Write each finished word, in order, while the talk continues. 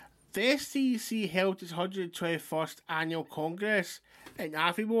The STUC held its 121st Annual Congress in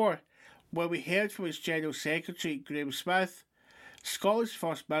Aviemore, where we heard from its General Secretary Graham Smith, Scotland's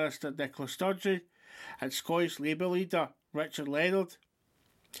First Minister Nicola Sturgeon, and Scottish Labour leader Richard Leonard.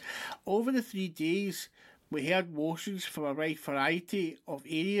 Over the 3 days, we heard motions from a wide variety of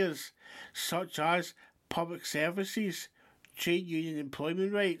areas, such as public services, trade union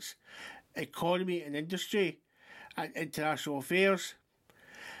employment rights, economy and industry, and international affairs.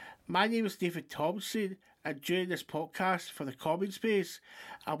 My name is David Thompson, and during this podcast for the Common Space,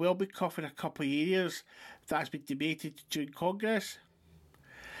 I will be covering a couple of areas that has been debated during Congress.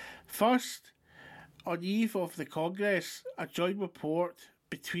 First, on the eve of the Congress, a joint report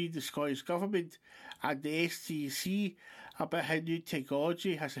between the Scottish Government and the STUC about how new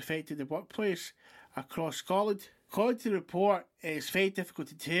technology has affected the workplace across Scotland. According to the report, it is very difficult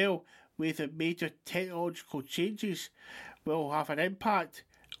to tell whether major technological changes will have an impact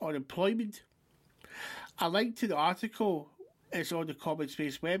on employment. A link to the article is on the Common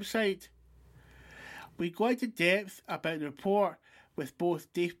Space website. We go into depth about the report with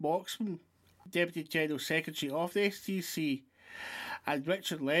both Dave Moxham, Deputy General Secretary of the STUC, and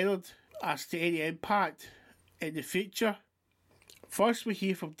Richard Leonard as to any impact in the future. First, we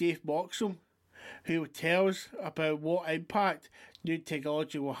hear from Dave Moxham, who will tell us about what impact new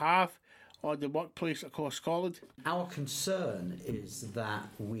technology will have on the workplace across Scotland. Our concern is that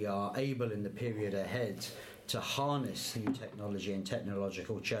we are able in the period ahead to harness new technology and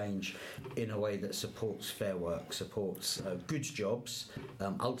technological change in a way that supports fair work, supports good jobs,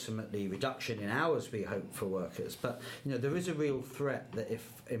 ultimately reduction in hours we hope for workers. But there is a real threat that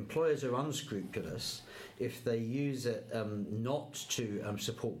if employers are unscrupulous, if they use it not to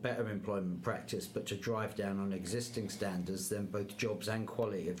support better employment practice but to drive down on existing standards, then both jobs and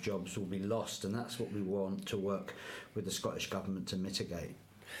quality of jobs will be lost, and that's what we want to work with the Scottish Government to mitigate.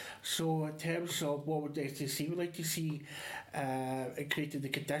 So in terms of what would the STUC would like to see in creating the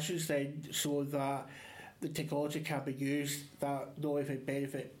conditions then so that the technology can be used that not only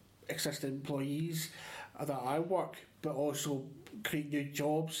benefit existing employees that I work, but also create new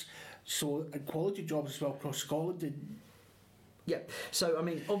jobs, and quality jobs as well across Scotland. Yeah, so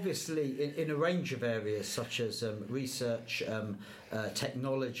obviously in a range of areas such as research,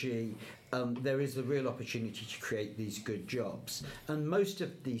 technology, there is a real opportunity to create these good jobs. And most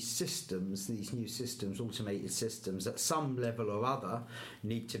of these systems, these new systems, automated systems, at some level or other,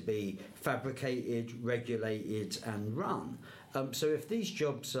 need to be fabricated, regulated and run. So if these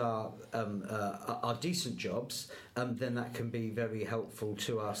jobs are decent jobs, then that can be very helpful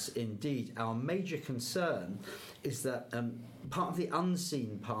to us indeed. Our major concern is that part of the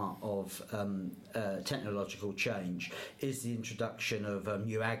unseen part of technological change is the introduction of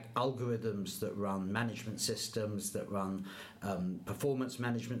new algorithms that run management systems, that run performance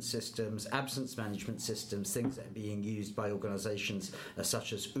management systems, absence management systems, things that are being used by organisations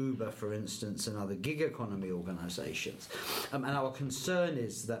such as Uber, for instance, and other gig economy organisations. And our concern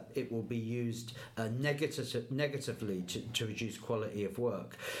is that it will be used negatively to reduce quality of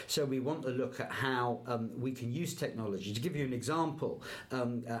work. So we want to look at how we can use technology. To give you an example,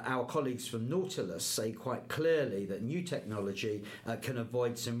 our colleagues from Nautilus say quite clearly that new technology can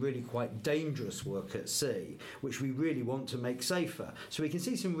avoid some really quite dangerous work at sea, which we really want to make safer. So we can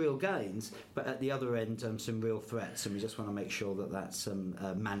see some real gains, but at the other end, some real threats, and we just want to make sure that that's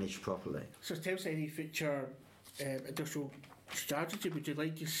managed properly. So in terms of any future industrial strategy, would you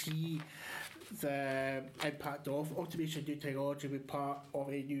like to see the impact of automation, new technology be part of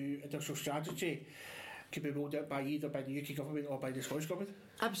a new industrial strategy? Could be rolled out either by the UK government or by the Scottish government?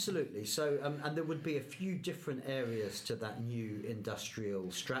 Absolutely. So, and there would be a few different areas to that new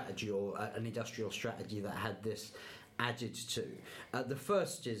industrial strategy, or an industrial strategy that had this added to. The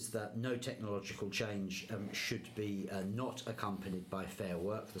first is that no technological change should be not accompanied by fair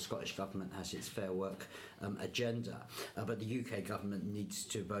work. The Scottish Government has its fair work agenda, but the UK Government needs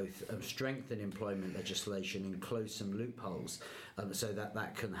to both strengthen employment legislation and close some loopholes so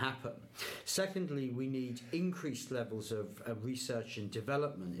that can happen. Secondly, we need increased levels of research and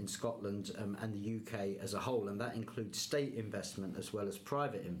development in Scotland and the UK as a whole, and that includes state investment as well as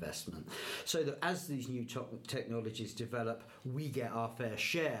private investment, so that as these new technologies develop, we get our fair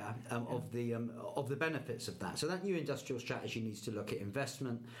share of the benefits of that. So that new industrial strategy needs to look at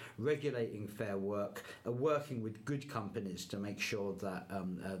investment, regulating fair work, working with good companies to make sure that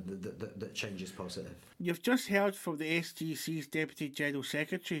that change is positive. You've just heard from the STUC's Deputy General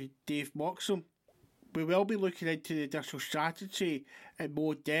Secretary, Dave Moxham. We will be looking into the industrial strategy in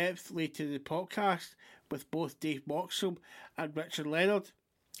more depth later in the podcast with both Dave Moxham and Richard Leonard.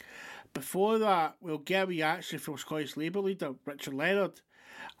 Before that, we'll get a reaction from Scottish Labour leader Richard Leonard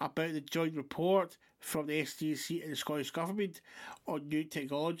about the joint report from the SDC and the Scottish Government on new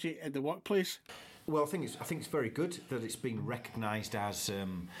technology in the workplace? Well, I think it's very good that it's been recognised as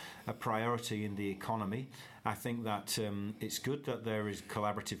a priority in the economy. I think that it's good that there is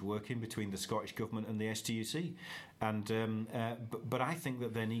collaborative working between the Scottish Government and the STUC, and but I think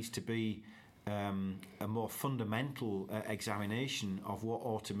that there needs to be a more fundamental examination of what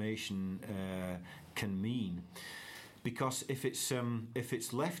automation can mean, because if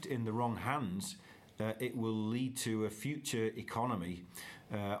it's left in the wrong hands, it will lead to a future economy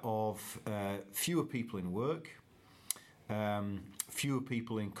of fewer people in work, fewer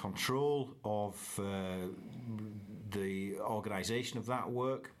people in control of the organisation of that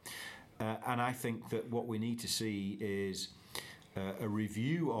work, and I think that what we need to see is a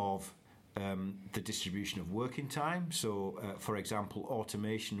review of the distribution of working time. So, for example,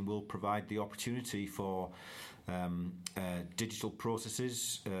 automation will provide the opportunity for digital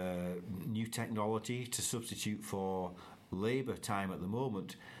processes, new technology to substitute for labour time at the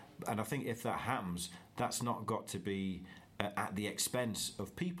moment. And I think if that happens, that's not got to be at the expense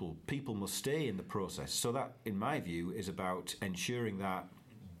of people. People must stay in the process. So that, in my view, is about ensuring that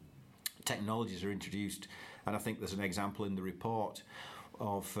technologies are introduced. And I think there's an example in the report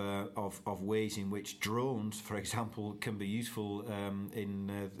of ways in which drones, for example, can be useful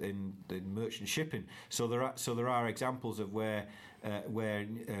in merchant shipping. So there are examples of where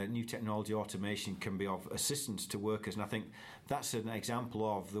new technology automation can be of assistance to workers, and I think that's an example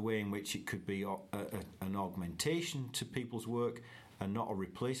of the way in which it could be an augmentation to people's work and not a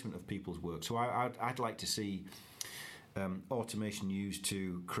replacement of people's work. So I'd like to see automation used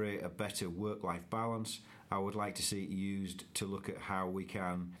to create a better work-life balance. I would like to see it used to look at how we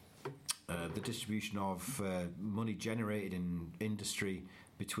can the distribution of money generated in industry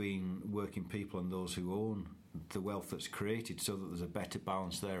between working people and those who own the wealth that's created, so that there's a better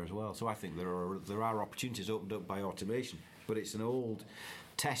balance there as well. So I think there are opportunities opened up by automation, but it's an old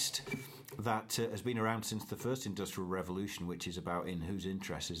test that has been around since the first industrial revolution, which is about in whose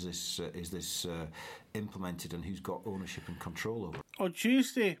interest is this implemented and who's got ownership and control over it. On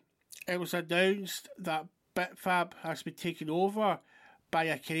Tuesday, it was announced that Bitfab has been taken over by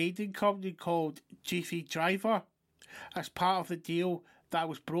a Canadian company called G3 Driver as part of the deal that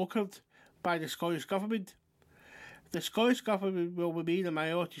was brokered by the Scottish Government. The Scottish Government will remain a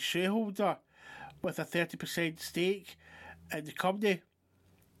minority shareholder with a 30% stake in the company.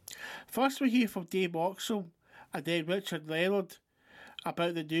 First we hear from Dave Oxham and then Richard Leonard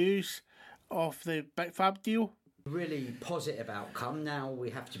about the news of the Bitfab deal. Really positive outcome. Now we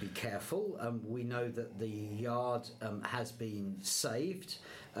have to be careful. We know that the yard has been saved.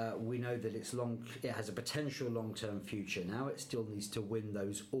 We know that it has a potential long-term future. Now it still needs to win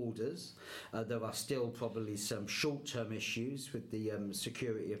those orders. There are still probably some short-term issues with the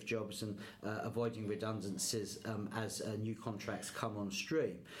security of jobs and avoiding redundancies as new contracts come on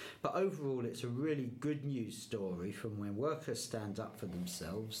stream. But overall, it's a really good news story from when workers stand up for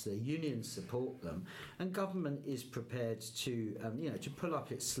themselves, their unions support them, and government is prepared to to pull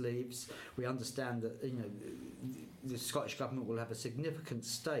up its sleeves. We understand that the Scottish Government will have a significant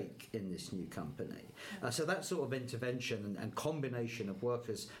stake in this new company. So that sort of intervention and combination of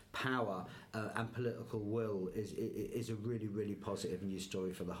workers' power and political will is a really, really positive news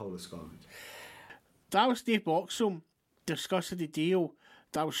story for the whole of Scotland. That was Dave Oxham discussing the deal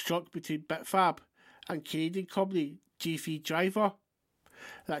that was struck between Bitfab and Canadian company G3 Driver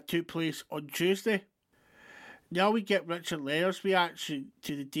that took place on Tuesday. Now we get Richard Leonard's reaction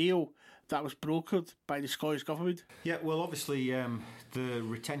to the deal that was brokered by the Scottish Government. Yeah, well, obviously the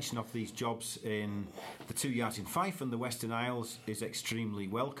retention of these jobs in the two yards in Fife and the Western Isles is extremely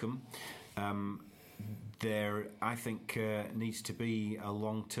welcome. There, I think, needs to be a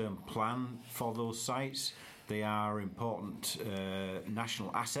long-term plan for those sites. They are important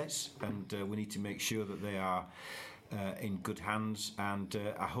national assets, and we need to make sure that they are in good hands, and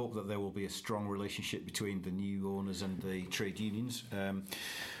I hope that there will be a strong relationship between the new owners and the trade unions,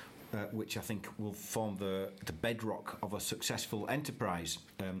 which I think will form the bedrock of a successful enterprise.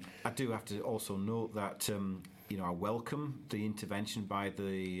 I do have to also note that I welcome the intervention by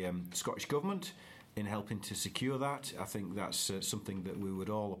the Scottish Government in helping to secure that. I think that's something that we would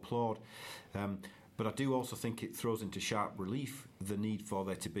all applaud. But I do also think it throws into sharp relief the need for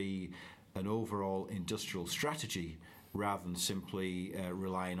there to be an overall industrial strategy rather than simply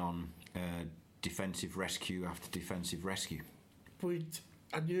relying on defensive rescue after defensive rescue. Would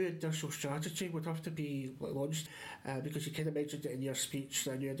a new industrial strategy would have to be launched, because you kind of mentioned it in your speech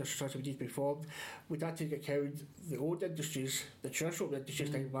that a new industrial strategy would need to be formed. Would that take account the old industries, the traditional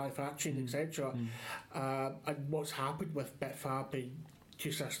industries like manufacturing, etc., and what's happened with Bitfab and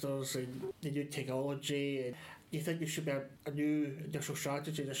Two Sisters and the new technology. And do you think there should be a new industrial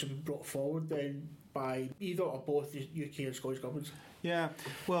strategy that should be brought forward then by either or both the UK and Scottish governments? Yeah,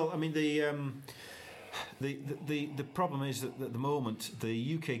 well, I mean, the problem is that at the moment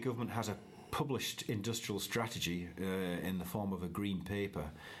the UK government has a published industrial strategy in the form of a green paper,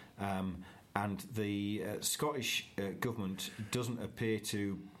 and the Scottish government doesn't appear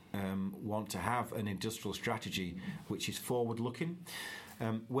to want to have an industrial strategy which is forward-looking.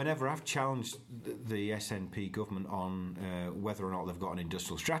 Whenever I've challenged the SNP government on whether or not they've got an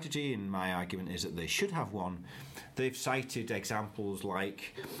industrial strategy, and my argument is that they should have one, they've cited examples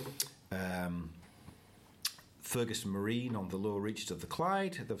like Ferguson Marine on the lower reaches of the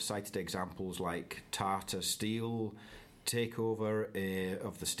Clyde. They've cited examples like Tata Steel takeover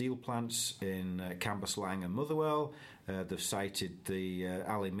of the steel plants in Cambuslang and Motherwell. They've cited the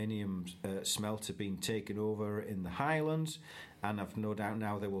aluminium smelter being taken over in the Highlands, and I've no doubt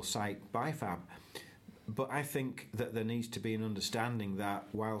now they will cite Bifab. But I think that there needs to be an understanding that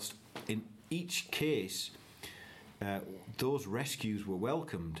whilst in each case those rescues were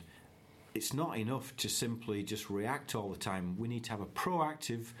welcomed, it's not enough to simply just react all the time. We need to have a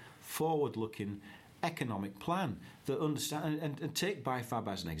proactive, forward-looking economic plan that understand and take Bifab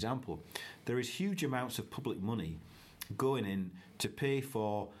as an example. There is huge amounts of public money going in to pay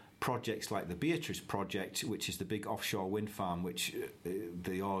for projects like the Beatrice project, which is the big offshore wind farm, which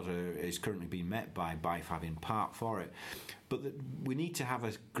the order is currently being met by Bifab in part for it. But we need to have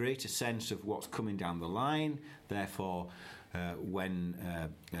a greater sense of what's coming down the line, therefore when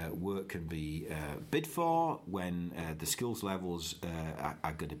work can be bid for, when the skills levels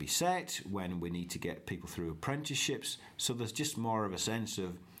are going to be set, when we need to get people through apprenticeships. So there's just more of a sense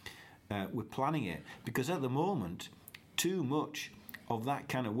of we're planning it. Because at the moment, too much of that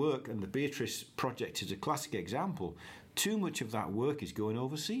kind of work, and the Beatrice project is a classic example, too much of that work is going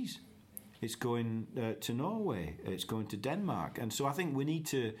overseas. It's going to Norway, it's going to Denmark. And so I think we need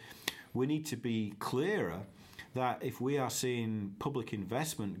to be clearer that if we are seeing public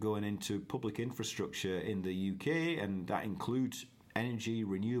investment going into public infrastructure in the UK, and that includes energy,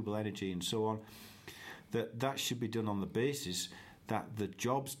 renewable energy and so on, that should be done on the basis that the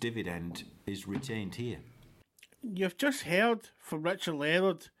jobs dividend is retained here. You've just heard from Richard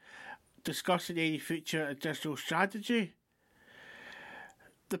Leonard discussing any future industrial strategy.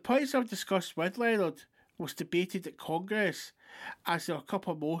 The points I've discussed with Leonard was debated at Congress, as there are a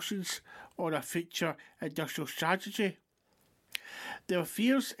couple of motions on a future industrial strategy. There were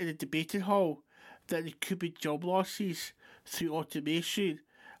fears in the debating hall that there could be job losses through automation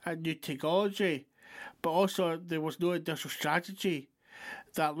and new technology, but also there was no industrial strategy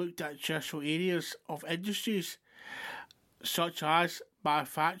that looked at traditional areas of industries such as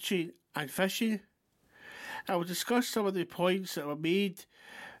manufacturing and fishing. I will discuss some of the points that were made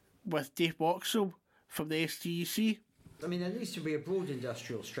with Dave Moxham from the STUC. I mean, there needs to be a broad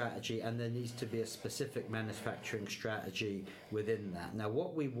industrial strategy, and there needs to be a specific manufacturing strategy within that. Now,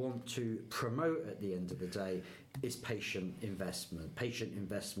 what we want to promote at the end of the day is patient investment,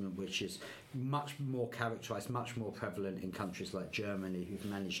 which is much more characterised, much more prevalent in countries like Germany, who've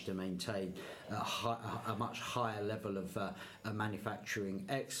managed to maintain a much higher level of manufacturing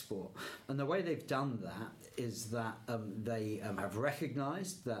export. And the way they've done that is that they have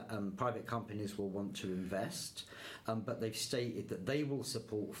recognised that private companies will want to invest, but they've stated that they will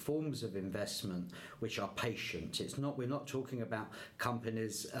support forms of investment which are patient. We're not talking about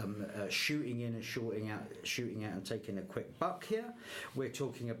companies shooting in and shooting out and taking a quick buck here. We're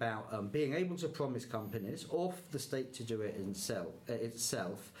talking about being able to promise companies, or for the state to do it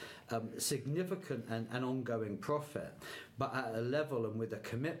itself, significant and ongoing profit, but at a level and with a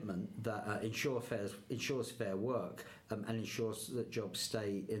commitment that ensures fair work and ensures that jobs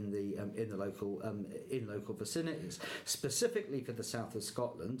stay in the local vicinities. Specifically for the south of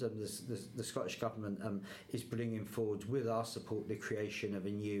Scotland, the Scottish Government is bringing forward, with our support, the creation of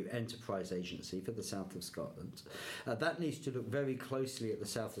a new enterprise agency for the south of Scotland. That needs to look very closely at the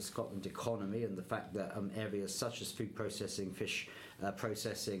south of Scotland economy and the fact that areas such as food processing, fish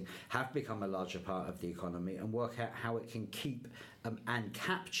processing have become a larger part of the economy, and work out how it can keep and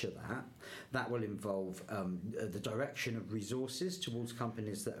capture that. That will involve the direction of resources towards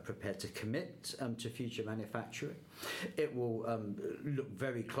companies that are prepared to commit to future manufacturing. It will look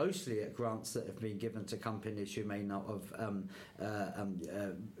very closely at grants that have been given to companies who may not have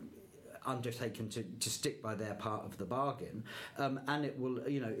undertaken to stick by their part of the bargain, and it will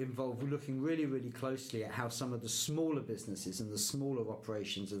involve looking really, really closely at how some of the smaller businesses and the smaller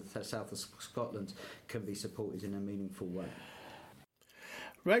operations of the south of Scotland can be supported in a meaningful way.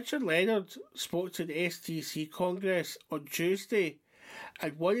 Richard Leonard spoke to the STC Congress on Tuesday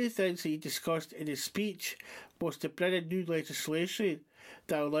And one of the things that he discussed in his speech was to bring in new legislation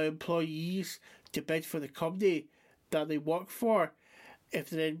that allow employees to bid for the company that they work for if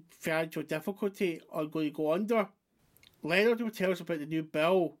they're in financial difficulty or going to go under. Leonard will tell us about the new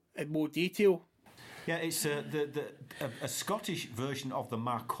bill in more detail. Yeah, it's a Scottish version of the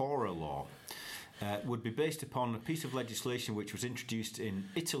Marcora law. Would be based upon a piece of legislation which was introduced in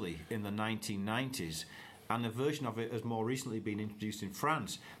Italy in the 1990s, and a version of it has more recently been introduced in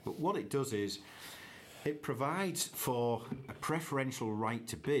France. But what it does is it provides for a preferential right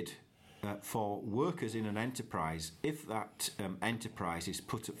to bid for workers in an enterprise if that enterprise is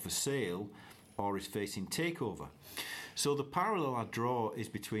put up for sale or is facing takeover. So the parallel I draw is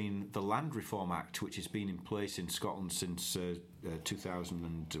between the Land Reform Act, which has been in place in Scotland since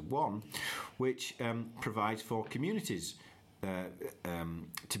 2001, which provides for communities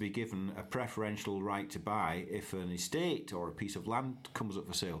to be given a preferential right to buy if an estate or a piece of land comes up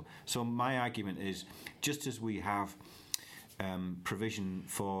for sale. So my argument is, just as we have provision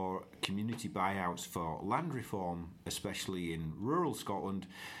for community buyouts for land reform, especially in rural Scotland,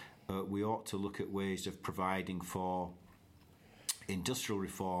 we ought to look at ways of providing for industrial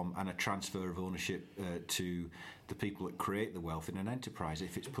reform and a transfer of ownership to the people that create the wealth in an enterprise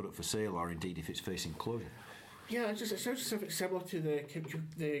if it's put up for sale or indeed if it's facing closure. Yeah, it sounds similar to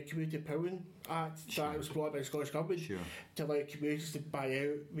the Community Empowerment Act that was brought by the Scottish Government to allow communities to buy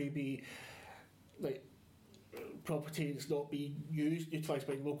out maybe like property that's not being utilised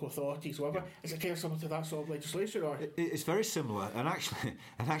by local authorities or whatever. Is it kind of similar to that sort of legislation? Or? It's very similar, and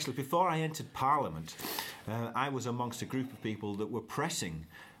actually before I entered Parliament, I was amongst a group of people that were pressing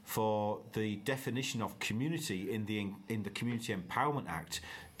for the definition of community in the Community Empowerment Act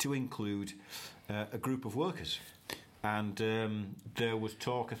to include a group of workers. And there was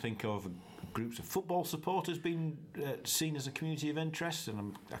talk, I think, of groups of football supporters being seen as a community of interest,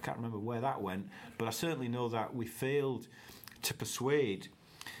 and I can't remember where that went, but I certainly know that we failed to persuade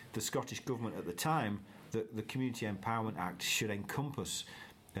the Scottish Government at the time that the Community Empowerment Act should encompass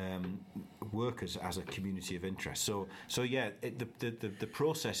workers as a community of interest. So yeah, the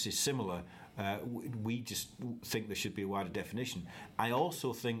process is similar. We just think there should be a wider definition. I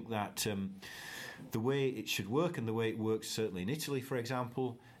also think that the way it should work, and the way it works certainly in Italy, for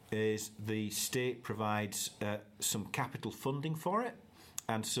example, is the state provides some capital funding for it.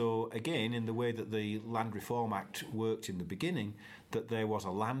 And so, again, in the way that the Land Reform Act worked in the beginning, that there was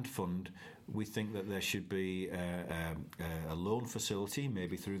a land fund, we think that there should be a loan facility,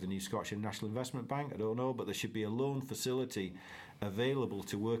 maybe through the New Scottish National Investment Bank, I don't know, but there should be a loan facility available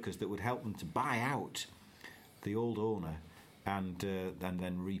to workers that would help them to buy out the old owner and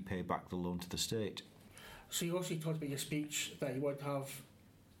then repay back the loan to the state. So you also talked about your speech that you want to have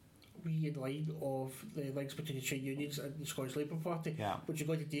in line of the links between the trade unions and the Scottish Labour Party. Yeah. Would you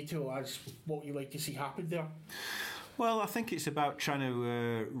go into detail as what you like to see happen there? Well, I think it's about trying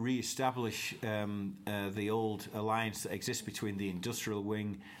to re-establish the old alliance that exists between the industrial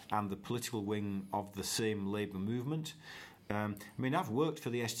wing and the political wing of the same labour movement. I mean, I've worked for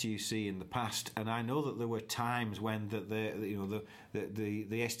the STUC in the past, and I know that there were times when the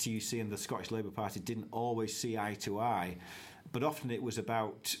STUC and the Scottish Labour Party didn't always see eye to eye. But often it was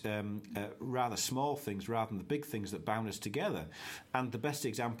about rather small things rather than the big things that bound us together. And the best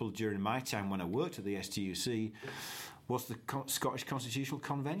example during my time when I worked at the STUC was the Scottish Constitutional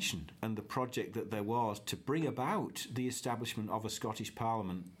Convention and the project that there was to bring about the establishment of a Scottish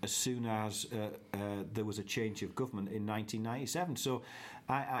Parliament as soon as there was a change of government in 1997. So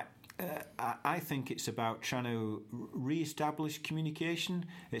I think it's about trying to re-establish communication.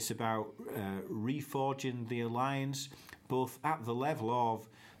 It's about reforging the alliance, both at the level of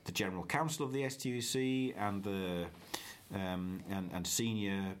the General Council of the STUC and the and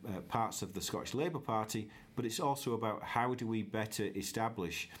senior parts of the Scottish Labour Party, but it's also about how do we better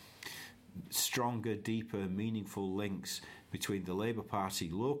establish stronger, deeper, meaningful links between the Labour Party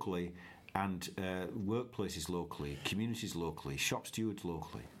locally and workplaces locally, communities locally, shop stewards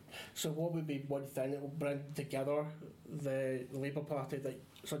locally. So what would be one thing that will bring together the Labour Party,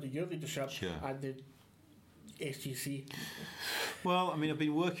 under your leadership, and the STUC? Well, I mean, I've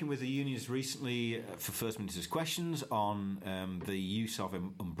been working with the unions recently for First Minister's Questions on the use of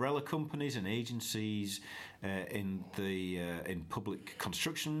umbrella companies and agencies in public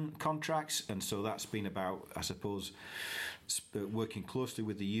construction contracts, and so that's been about, I suppose, working closely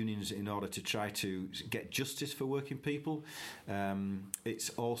with the unions in order to try to get justice for working people.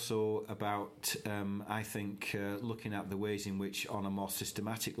 It's also about, I think, looking at the ways in which, on a more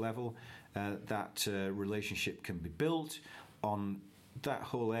systematic level, that relationship can be built on that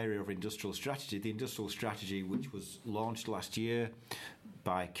whole area of industrial strategy, the industrial strategy which was launched last year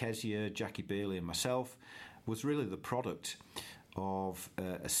by Kezia, Jackie Bailey and myself, was really the product of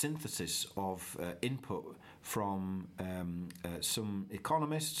a synthesis of input from some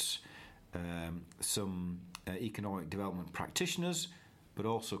economists, some economic development practitioners, but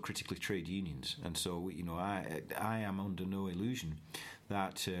also critically trade unions. And so, I am under no illusion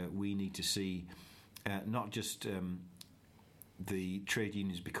that we need to see not just the trade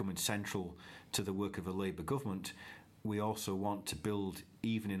unions becoming central to the work of a Labour government. We also want to build,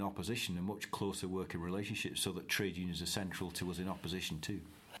 even in opposition, a much closer working relationship so that trade unions are central to us in opposition too.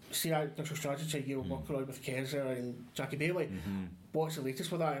 See that industrial strategy you were working on with Kezia and Jackie Bailey. What's the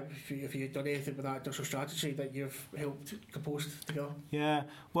latest with that? If you've done anything with that industrial strategy that you've helped compose together? Yeah,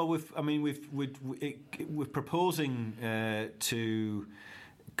 well, we're proposing to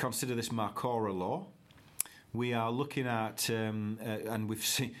consider this Marcora law. We are looking at, and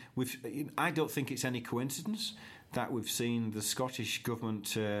I don't think it's any coincidence that we've seen the Scottish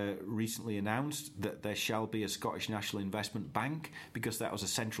Government recently announced that there shall be a Scottish National Investment Bank, because that was a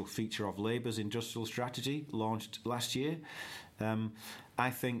central feature of Labour's industrial strategy launched last year. I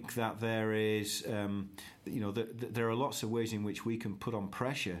think that there is, there are lots of ways in which we can put on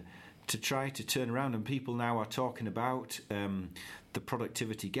pressure to try to turn around, and people now are talking about the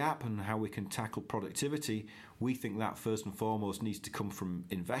productivity gap and how we can tackle productivity. We think that first and foremost needs to come from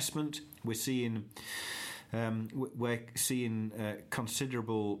investment. We're seeing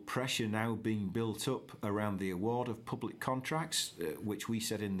considerable pressure now being built up around the award of public contracts, which we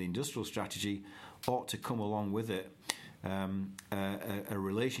said in the industrial strategy ought to come along with it a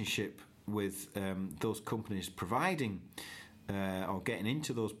relationship with those companies providing or getting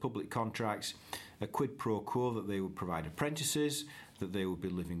into those public contracts, a quid pro quo that they would provide apprentices, that they would be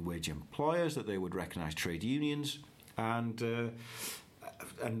living wage employers, that they would recognise trade unions, and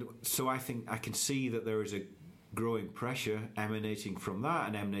so I think I can see that there is a growing pressure emanating from that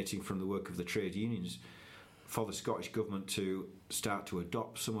and emanating from the work of the trade unions for the Scottish Government to start to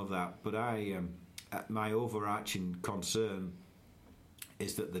adopt some of that. But my overarching concern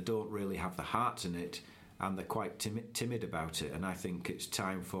is that they don't really have the heart in it, and they're quite timid about it. And I think it's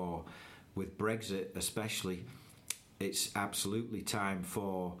time for, with Brexit especially, it's absolutely time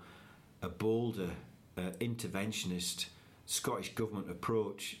for a bolder interventionist Scottish Government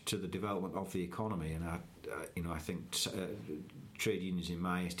approach to the development of the economy. And I think trade unions, in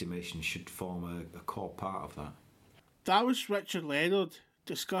my estimation, should form a core part of that. That was Richard Leonard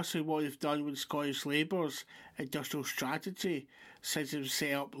discussing what they've done with Scottish Labour's industrial strategy since it was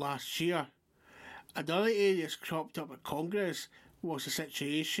set up last year. Another area that's cropped up at Congress was the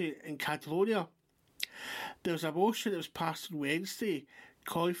situation in Catalonia. There was a motion that was passed on Wednesday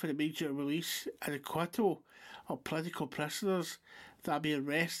calling for the immediate release and acquittal of political prisoners that have been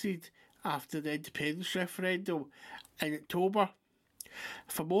arrested after the independence referendum in October.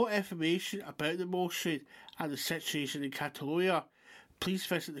 For more information about the motion and the situation in Catalonia, please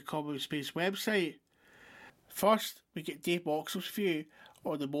visit the Common Space website. First, we get Dave Moxham's view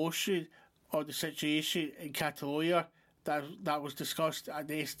on the motion on the situation in Catalonia that was discussed at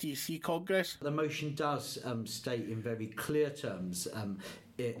the SDC Congress. The motion does state in very clear terms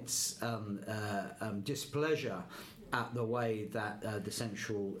its displeasure at the way that the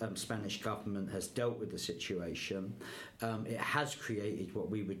central Spanish government has dealt with the situation. It has created what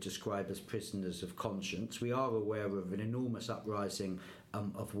we would describe as prisoners of conscience. We are aware of an enormous uprising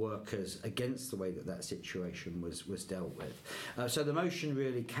of workers against the way that situation was dealt with. So the motion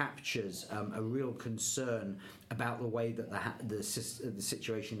really captures a real concern about the way that the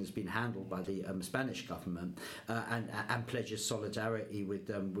situation has been handled by the Spanish government and pledges solidarity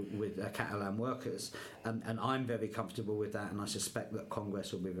with Catalan workers. And I'm very comfortable with that, and I suspect that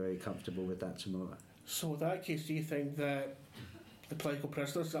Congress will be very comfortable with that tomorrow. So in that case, do you think that the political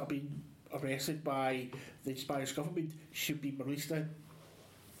prisoners that have been arrested by the Spanish government should be released now?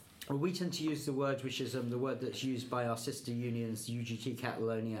 Well, we tend to use the word which is the word that's used by our sister unions, UGT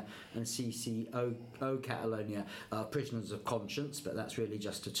Catalonia and CCO Catalonia, prisoners of conscience, but that's really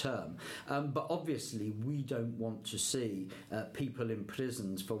just a term. But obviously we don't want to see people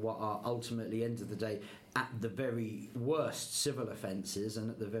imprisoned for what are ultimately, end of the day, at the very worst civil offences and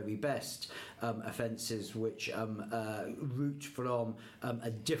at the very best offences which root from a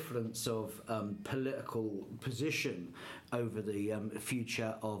difference of political position over the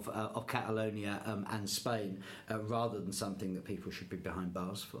future of Catalonia and Spain, rather than something that people should be behind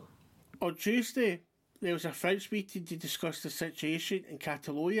bars for. On Tuesday, there was a French meeting to discuss the situation in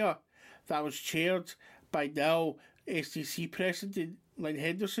Catalonia that was chaired by now SDC President Lynn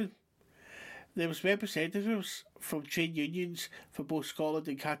Henderson. There was representatives from trade unions for both Scotland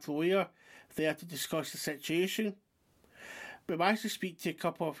and Catalonia there to discuss the situation. We managed to speak to a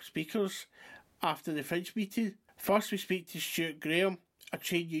couple of speakers after the Fringe meeting. First we speak to Stuart Graham, a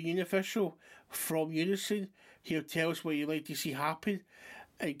trade union official from Unison. He'll tell us what you'd like to see happen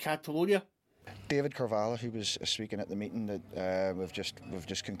in Catalonia. David Carvalho, who was speaking at the meeting that we've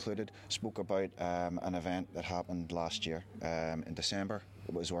just concluded, spoke about an event that happened last year in December.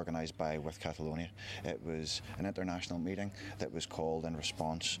 It was organised by With Catalonia. It was an international meeting that was called in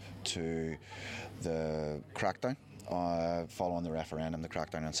response to the crackdown following the referendum, the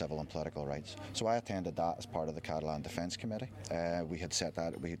crackdown on civil and political rights. So I attended that as part of the Catalan Defence Committee. We had set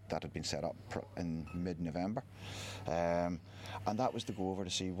that had been set up in mid-November. And that was to go over to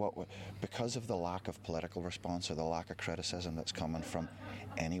see because of the lack of political response or the lack of criticism that's coming from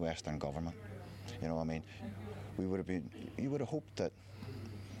any Western government. You know, I mean, you would have hoped that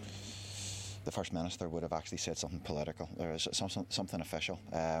the First Minister would have actually said something political or something official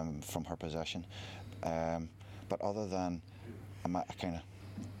from her position. But other than a kind of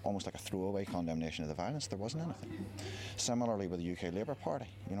almost like a throwaway condemnation of the violence, there wasn't anything. Similarly with the UK Labour Party,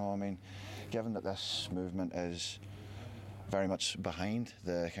 you know, I mean, given that this movement is very much behind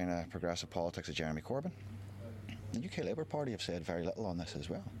the kind of progressive politics of Jeremy Corbyn, the UK Labour Party have said very little on this as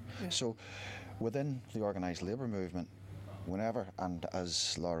well. Yeah. So within the organised labour movement, whenever, and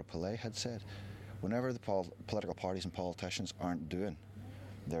as Laura Pillay had said, whenever the political parties and politicians aren't doing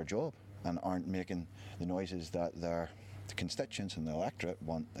their job and aren't making the noises that their constituents and the electorate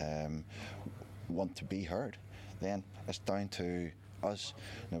want to be heard, then it's down to us,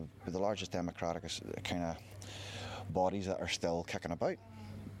 you know, with the largest democratic kind of bodies that are still kicking about.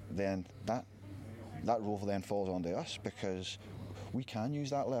 Then that role then falls onto us, because we can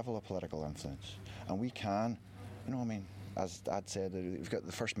use that level of political influence, and we can, you know, I mean, as I'd said, we've got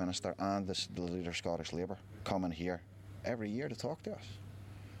the First Minister and the leader of Scottish Labour coming here every year to talk to us.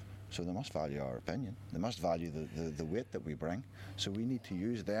 So they must value our opinion. They must value the weight that we bring. So we need to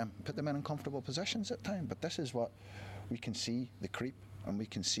use them, put them in uncomfortable positions at times. But this is what we can see, the creep, and we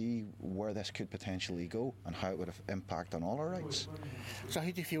can see where this could potentially go and how it would have impact on all our rights. So how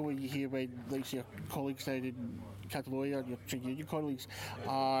do you feel when you hear when, like, your colleagues down in Catalonia, your trade union colleagues,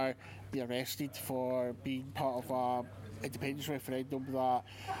 are being arrested for being part of a independence referendum that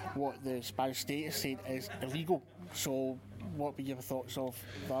what the Spanish state is saying is illegal? So what were your thoughts of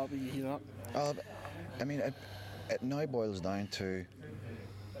that when you hear that? I mean, it now boils down to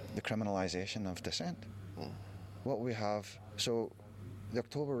the criminalisation of dissent. What we have, so the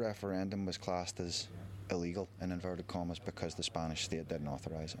October referendum was classed as illegal, in inverted commas, because the Spanish state didn't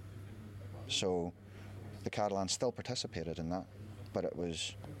authorise it. So the Catalans still participated in that, but it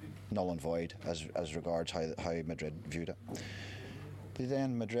was null and void as regards how Madrid viewed it.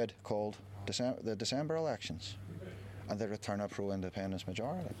 Then Madrid called the December elections, and they return a pro-independence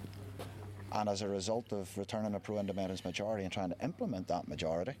majority. And as a result of returning a pro-independence majority and trying to implement that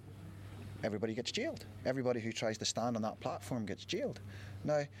majority, everybody gets jailed. Everybody who tries to stand on that platform gets jailed.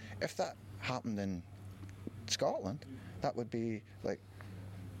 Now, if that happened in Scotland, that would be like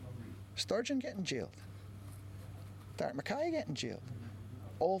Sturgeon getting jailed, Derek Mackay getting jailed,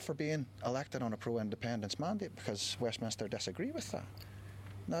 all for being elected on a pro-independence mandate because Westminster disagree with that.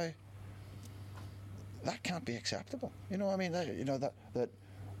 Now, that can't be acceptable. You know, I mean, that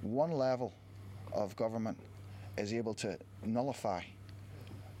one level of government is able to nullify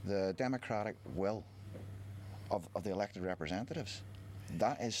the democratic will of the elected representatives.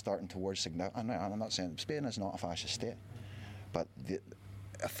 That is starting towards significant. I'm not saying Spain is not a fascist state, but the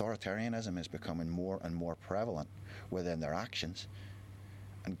authoritarianism is becoming more and more prevalent within their actions.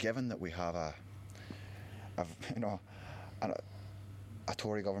 And given that we have a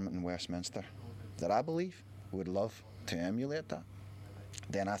Tory government in Westminster that I believe would love to emulate that,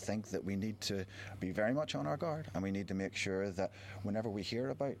 then I think that we need to be very much on our guard, and we need to make sure that whenever we hear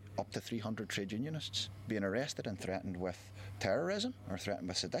about up to 300 trade unionists being arrested and threatened with terrorism or threatened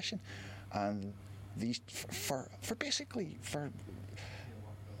with sedition, and these for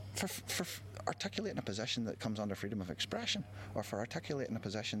articulating a position that comes under freedom of expression, or for articulating a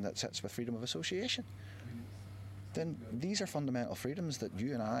position that sits with freedom of association, then these are fundamental freedoms that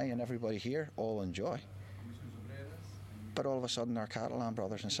you and I and everybody here all enjoy. But all of a sudden our Catalan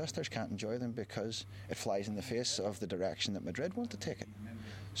brothers and sisters can't enjoy them because it flies in the face of the direction that Madrid want to take it.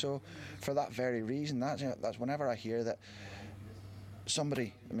 So for that very reason, that's whenever I hear that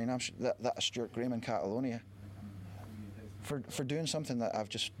somebody, I mean, I'm sure that Stuart Graham in Catalonia, for doing something that I've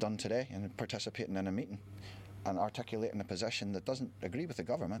just done today and participating in a meeting, and articulating a position that doesn't agree with the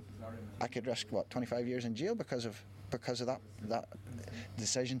government, I could risk 25 years in jail because of that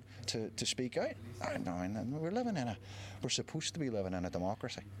decision to speak out. We're supposed to be living in a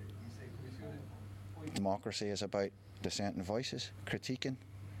democracy. Democracy is about dissenting voices, critiquing,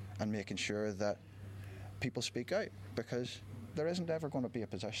 and making sure that people speak out, because there isn't ever going to be a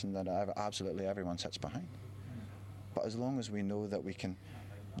position that absolutely everyone sits behind. But as long as we know that we can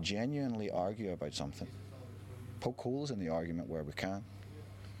genuinely argue about something, poke holes in the argument where we can,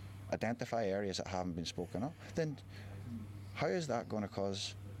 identify areas that haven't been spoken of, then how is that going to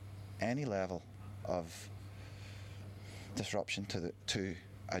cause any level of disruption to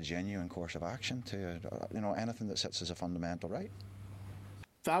a genuine course of action, to anything that sits as a fundamental right?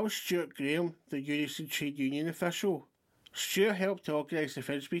 That was Stuart Graham, the Unison Trade Union official. Stuart helped to organise the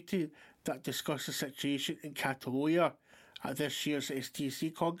Fringe meeting that discussed the situation in Catalonia at this year's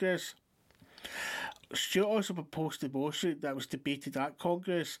STUC Congress. Stuart also proposed the motion that was debated at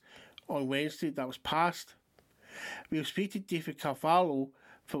Congress on Wednesday that was passed. We will speak to David Carvalho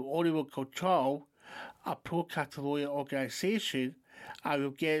from Unió Cultural, a pro-Catalonia organisation, and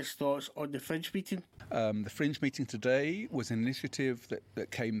we'll get his thoughts on the Fringe meeting. The Fringe meeting today was an initiative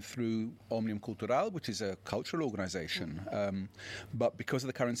that came through Òmnium Cultural, which is a cultural organisation. But because of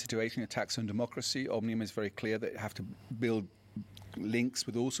the current situation, attacks on democracy, Òmnium is very clear that it have to build links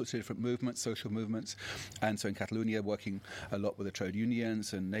with all sorts of different movements, social movements, and so in Catalonia working a lot with the trade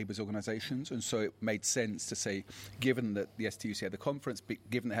unions and neighbours organisations, and so it made sense to say, given that the STUC had the conference,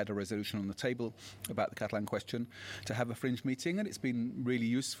 given they had a resolution on the table about the Catalan question, to have a Fringe meeting, and it's been really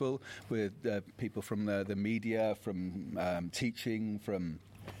useful with people from the media, from teaching, from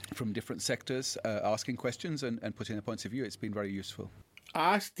different sectors, asking questions and putting their points of view. It's been very useful.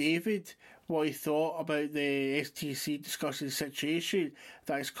 I asked David what he thought about the STUC discussing the situation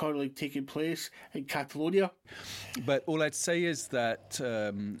that is currently taking place in Catalonia. But all I'd say is that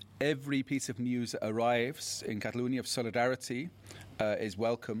every piece of news that arrives in Catalonia of solidarity is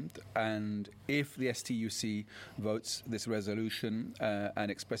welcomed, and if the STUC votes this resolution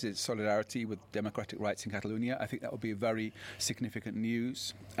and expresses its solidarity with democratic rights in Catalonia, I think that would be a very significant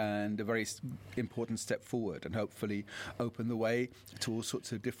news and a very important step forward, and hopefully open the way to all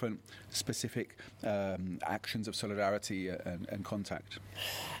sorts of different specific actions of solidarity and contact.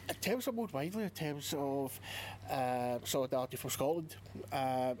 In terms of more widely, in terms of solidarity for Scotland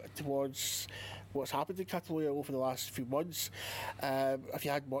towards what's happened in Catalonia over the last few months, have you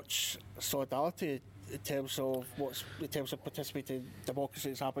had much solidarity in terms of participating democracy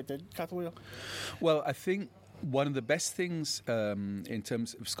that's happened in Catalonia? Well, I think one of the best things in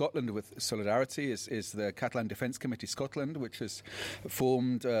terms of Scotland with solidarity is the Catalan Defence Committee Scotland, which was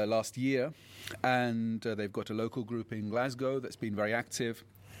formed last year, and they've got a local group in Glasgow that's been very active.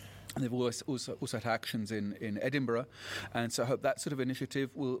 And they've also had actions in Edinburgh, and so I hope that sort of initiative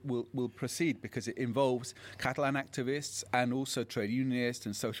will proceed, because it involves Catalan activists and also trade unionists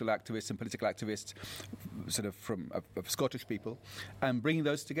and social activists and political activists, sort of of Scottish people, and bringing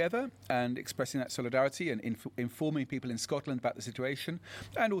those together and expressing that solidarity and informing people in Scotland about the situation,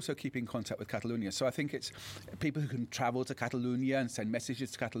 and also keeping contact with Catalonia. So I think it's people who can travel to Catalonia and send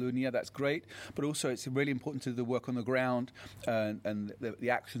messages to Catalonia. That's great, but also it's really important to do the work on the ground and the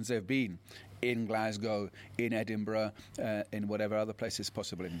actions they've been in Glasgow, in Edinburgh, in whatever other places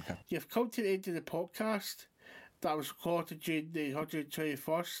possible in the country. You've come to the end of the podcast that was recorded during the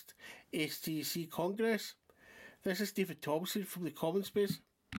 121st STUC Congress. This is David Thompson from the Common Space.